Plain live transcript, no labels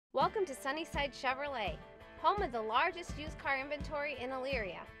Welcome to Sunnyside Chevrolet, home of the largest used car inventory in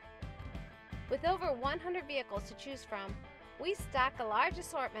Elyria. With over 100 vehicles to choose from, we stock a large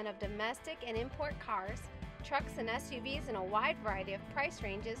assortment of domestic and import cars, trucks and SUVs in a wide variety of price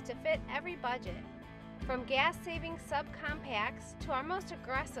ranges to fit every budget. From gas-saving subcompacts to our most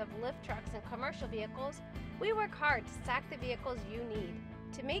aggressive lift trucks and commercial vehicles, we work hard to stock the vehicles you need.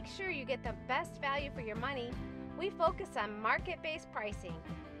 To make sure you get the best value for your money, we focus on market-based pricing.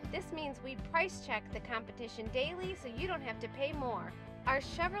 This means we price check the competition daily so you don't have to pay more. Our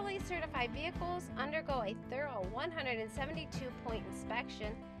Chevrolet certified vehicles undergo a thorough 172-point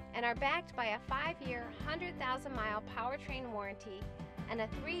inspection and are backed by a 5-year, 100,000-mile powertrain warranty and a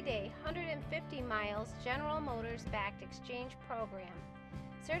 3-day, 150 miles General Motors backed exchange program.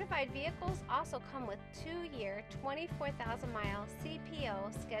 Certified vehicles also come with 2-year, 24,000-mile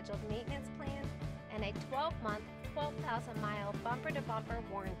CPO scheduled maintenance plan and a 12-month, 12,000-mile bumper-to-bumper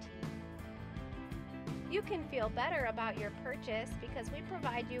warranty. You can feel better about your purchase because we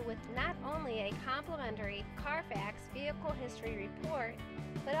provide you with not only a complimentary Carfax vehicle history report,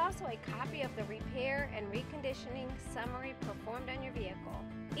 but also a copy of the repair and reconditioning summary performed on your vehicle.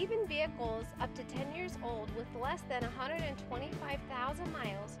 Even vehicles up to 10 years old with less than 125,000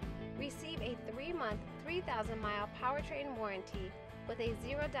 miles receive a 3-month, 3,000-mile powertrain warranty with a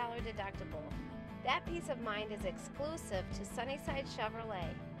 $0 deductible. That peace of mind is exclusive to Sunnyside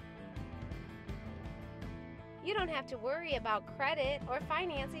Chevrolet. You don't have to worry about credit or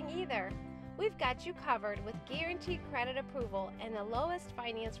financing either. We've got you covered with guaranteed credit approval and the lowest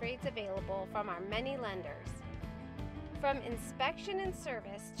finance rates available from our many lenders. From inspection and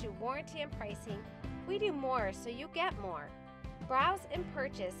service to warranty and pricing, we do more so you get more. Browse and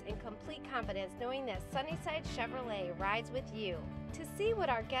purchase in complete confidence knowing that Sunnyside Chevrolet rides with you. To see what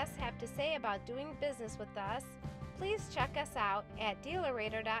our guests have to say about doing business with us, please check us out at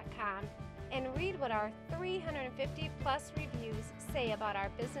dealerrater.com and read what our 350-plus reviews say about our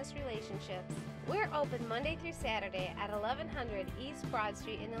business relationships. We're open Monday through Saturday at 1100 East Broad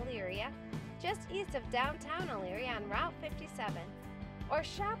Street in Elyria, just east of downtown Elyria on Route 57. Or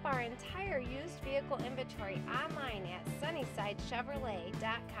shop our entire used vehicle inventory online at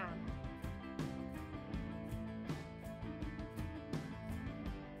sunnysidechevrolet.com.